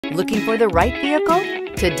Looking for the right vehicle?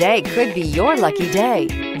 Today could be your lucky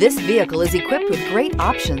day. This vehicle is equipped with great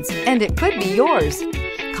options and it could be yours.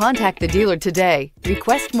 Contact the dealer today,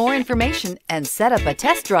 request more information, and set up a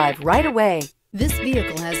test drive right away. This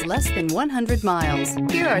vehicle has less than 100 miles.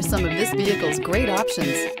 Here are some of this vehicle's great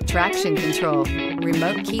options: traction control,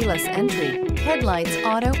 remote keyless entry, headlights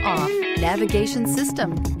auto off, navigation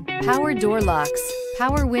system, power door locks,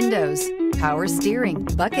 power windows, power steering,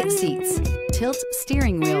 bucket seats, tilt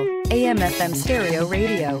steering wheel, AM/FM stereo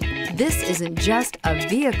radio. This isn't just a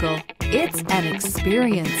vehicle, it's an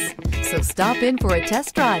experience. So stop in for a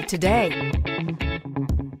test drive today.